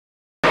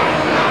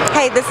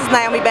Hey, this is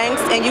Nyomi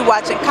Banxxx, and you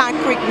watching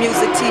Concrete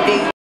Music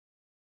TV.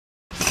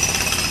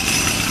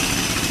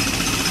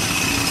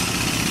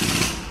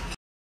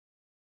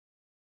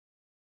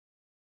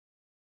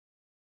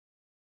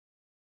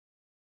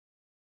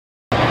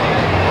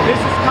 This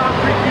is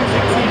Concrete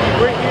Music TV.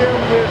 We're here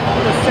with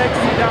the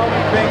sexy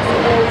Nyomi Banxxx,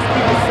 who always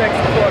keep it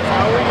sexy for us.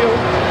 How are you?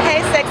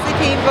 Hey, sexy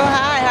people.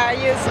 Hi, how are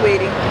you,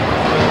 sweetie?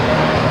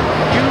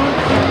 You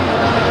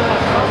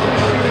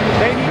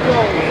there you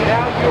go.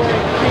 Now you're in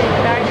King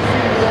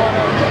magazine. You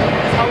wanna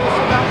tell us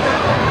about that?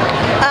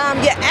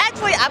 Yeah,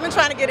 actually, I've been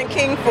trying to get in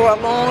King for a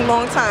long,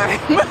 long time.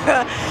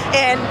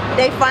 And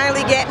they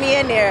finally get me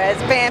in there as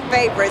fan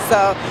favorite.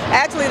 So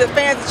actually, the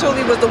fans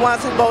truly was the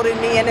ones who voted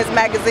me in this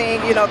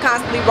magazine, you know,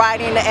 constantly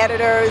writing the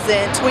editors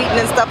and tweeting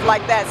and stuff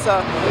like that.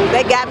 So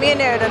they got me in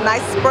there at a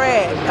nice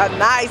spread. A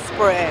nice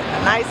spread.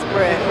 A nice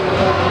spread.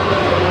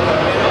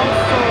 And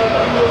also,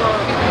 you are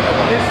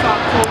this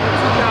October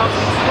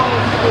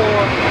 2012 for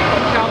a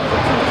calendar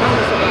too. Tell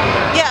us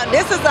about that. Yeah,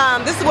 this is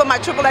with my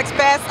XXX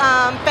Fest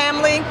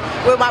family.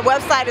 With my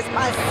website is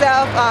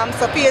myself,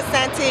 Sophia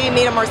Santee,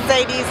 Nina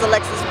Mercedes,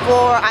 Alexis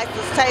Ford,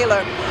 Isis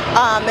Taylor,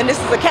 and this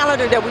is a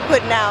calendar that we're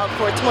putting out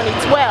for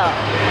 2012.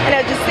 And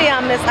as you see,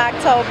 I'm Miss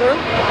October.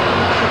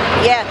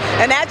 Yeah,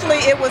 and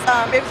actually it was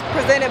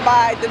presented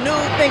by the new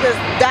thing is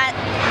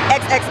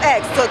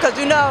 .xxx. So because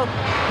you know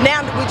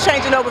now we're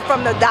changing over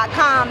from the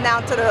 .com now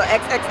to the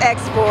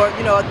XXX for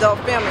adult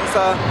filming.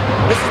 So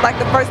this is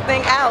like the first thing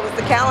out. It's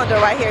the calendar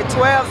right here,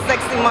 12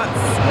 sexy months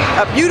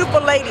of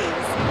beautiful ladies.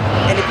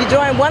 And if you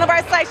join one of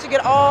our sites, you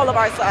get all of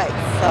our sites.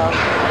 So.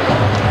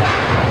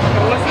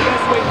 What's the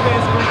best way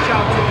fans can reach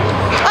out to you?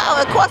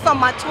 Oh, of course on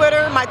my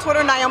Twitter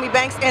Nyomi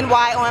Banxxx,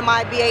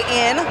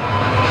 NYOMIBAN,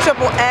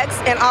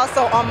 XXX, and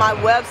also on my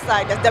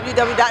website, that's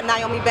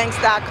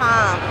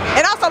www.nyomibanxx.com.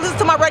 And also listen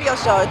to my radio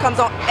show. It comes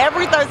on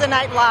every Thursday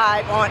night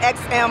live on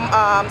XM,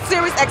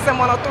 Sirius XM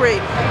 103,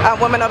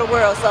 Women of the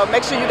World. So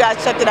make sure you guys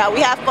check it out.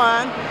 We have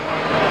fun.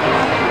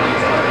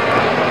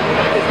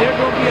 Is there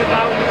going to be a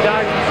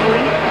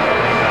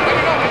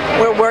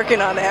 $1,000 We're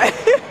working on that.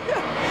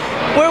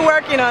 We're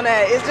working on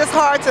that. It's just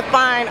hard to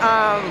find,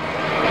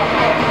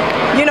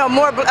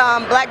 more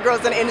black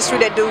girls in the industry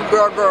that do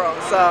girl.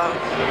 So,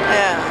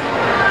 yeah.